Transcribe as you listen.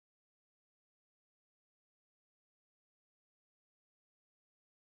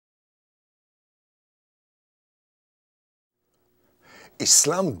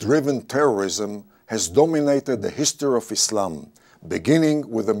Islam-driven terrorism has dominated the history of Islam, beginning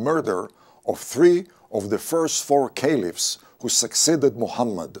with the murder of 3 of the first 4 caliphs who succeeded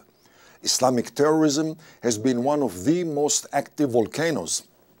Muhammad. Islamic terrorism has been one of the most active volcanoes,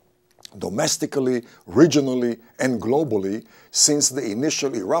 domestically, regionally, and globally, since the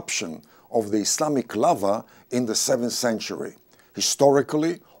initial eruption of the Islamic lava in the 7th century.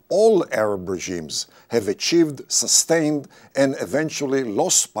 Historically, all Arab regimes have achieved, sustained, and eventually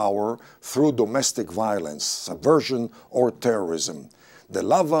lost power through domestic violence, subversion, or terrorism. The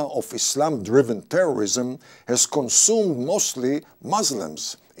lava of Islam-driven terrorism has consumed mostly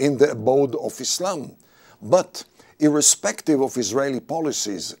Muslims in the abode of Islam. But irrespective of Israeli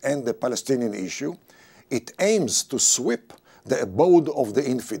policies and the Palestinian issue, it aims to sweep the abode of the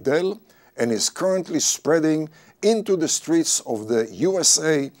infidel and is currently spreading into the streets of the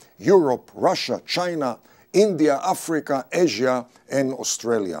USA, Europe, Russia, China, India, Africa, Asia, and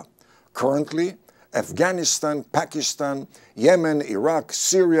Australia. Currently, Afghanistan, Pakistan, Yemen, Iraq,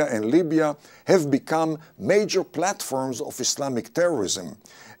 Syria, and Libya have become major platforms of Islamic terrorism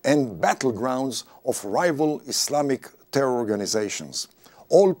and battlegrounds of rival Islamic terror organizations.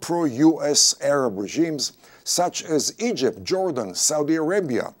 All pro-US Arab regimes such as Egypt, Jordan, Saudi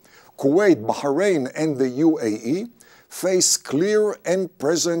Arabia, Kuwait, Bahrain, and the UAE face clear and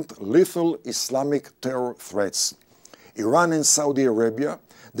present lethal Islamic terror threats. Iran and Saudi Arabia,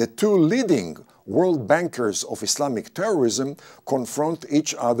 the 2 leading world bankers of Islamic terrorism, confront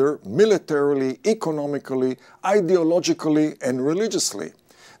each other militarily, economically, ideologically, and religiously.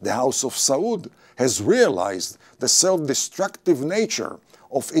 The House of Saud has realized the self-destructive nature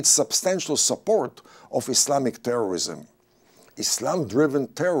of its substantial support of Islamic terrorism. Islam-driven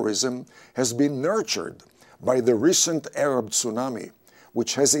terrorism has been nurtured by the recent Arab tsunami,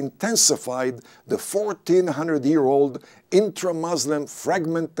 which has intensified the 1,400-year-old intra-Muslim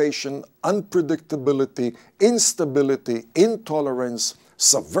fragmentation, unpredictability, instability, intolerance,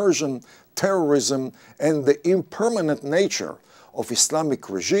 subversion, terrorism, and the impermanent nature of Islamic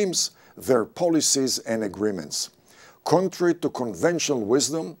regimes, their policies and agreements. Contrary to conventional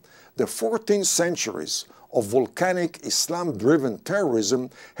wisdom, the 14 centuries of volcanic Islam-driven terrorism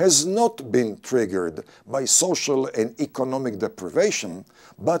has not been triggered by social and economic deprivation,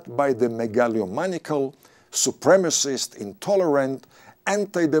 but by the megalomaniacal, supremacist, intolerant,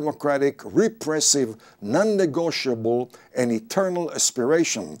 anti-democratic, repressive, non-negotiable, and eternal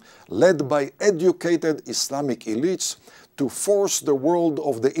aspiration led by educated Islamic elites to force the world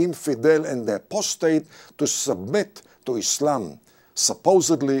of the infidel and the apostate to submit to Islam,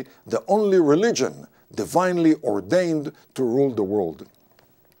 supposedly the only religion divinely ordained to rule the world.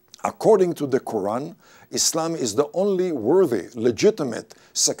 According to the Quran, Islam is the only worthy, legitimate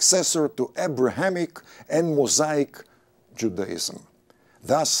successor to Abrahamic and Mosaic Judaism.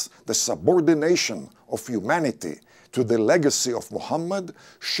 Thus, the subordination of humanity to the legacy of Muhammad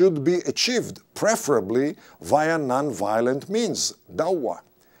should be achieved preferably via non-violent means, dawah,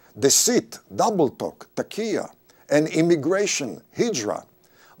 deceit, double talk, taqiyya, and immigration, hijrah.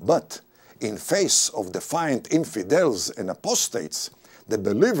 But in face of defiant infidels and apostates, the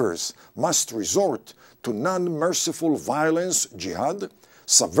believers must resort to non-merciful violence, jihad,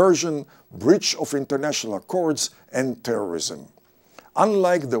 subversion, breach of international accords, and terrorism.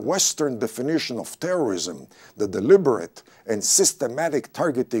 Unlike the Western definition of terrorism, the deliberate and systematic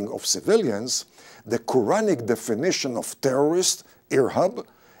targeting of civilians, the Quranic definition of terrorist, irhab,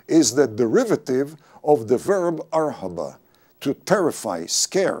 is the derivative of the verb arhaba, to terrify,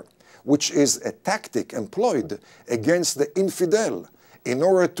 scare, which is a tactic employed against the infidel in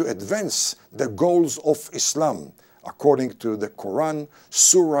order to advance the goals of Islam, according to the Quran,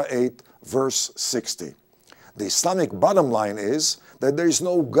 Surah 8, verse 60. The Islamic bottom line is that there is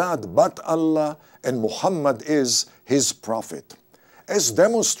no God but Allah and Muhammad is his prophet. As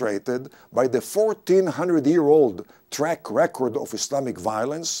demonstrated by the 1,400-year-old track record of Islamic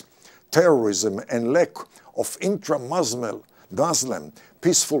violence, terrorism, and lack of intra-Muslim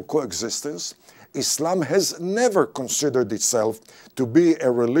peaceful coexistence, Islam has never considered itself to be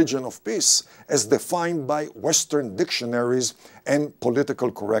a religion of peace as defined by Western dictionaries and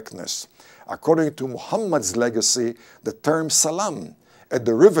political correctness. According to Muhammad's legacy, the term salam, a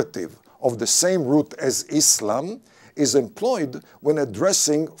derivative of the same root as Islam, is employed when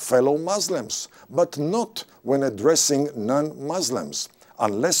addressing fellow Muslims, but not when addressing non-Muslims,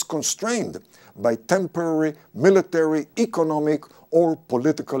 unless constrained by temporary military, economic, or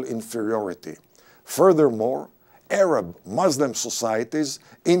political inferiority. Furthermore, Arab Muslim societies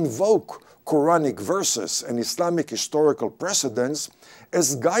invoke Quranic verses and Islamic historical precedents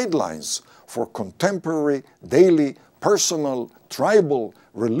as guidelines for contemporary, daily, personal, tribal,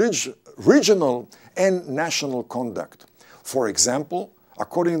 regional, and national conduct. For example,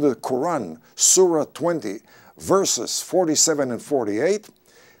 according to the Quran, Surah 20, verses 47 and 48,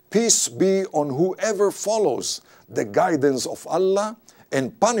 peace be on whoever follows the guidance of Allah,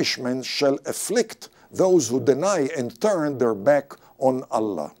 and punishment shall afflict those who deny and turn their back on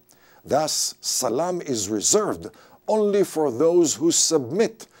Allah. Thus, salam is reserved only for those who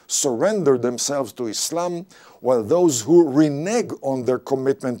submit, surrender themselves to Islam, while those who renege on their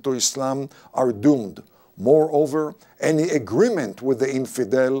commitment to Islam are doomed. Moreover, any agreement with the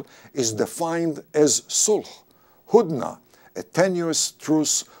infidel is defined as sulh, hudna, a tenuous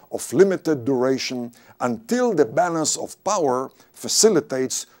truce of limited duration until the balance of power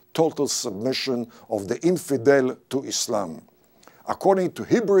facilitates total submission of the infidel to Islam. According to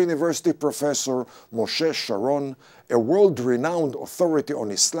Hebrew University professor Moshe Sharon, a world-renowned authority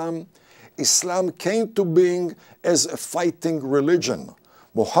on Islam, Islam came to being as a fighting religion.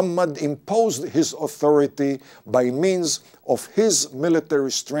 Muhammad imposed his authority by means of his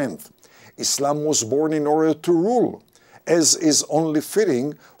military strength. Islam was born in order to rule, as is only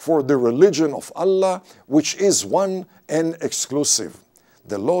fitting for the religion of Allah, which is one and exclusive.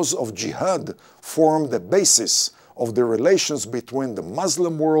 The laws of jihad form the basis of the relations between the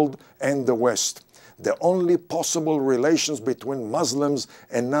Muslim world and the West. The only possible relations between Muslims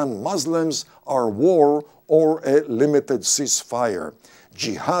and non-Muslims are war or a limited ceasefire.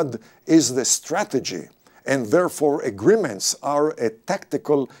 Jihad is the strategy, and therefore agreements are a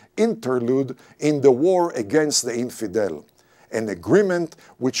tactical interlude in the war against the infidel. An agreement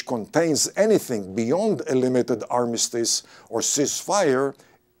which contains anything beyond a limited armistice or ceasefire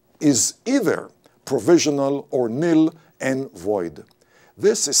is either provisional or nil and void.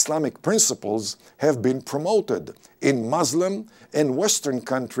 These Islamic principles have been promoted in Muslim and Western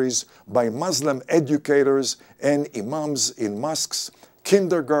countries by Muslim educators and imams in mosques,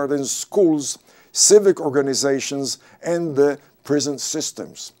 kindergartens, schools, civic organizations, and the prison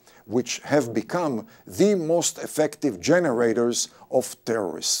systems, which have become the most effective generators of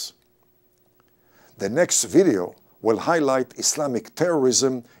terrorists. The next video will highlight Islamic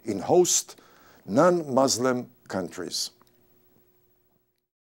terrorism in host non-Muslim countries.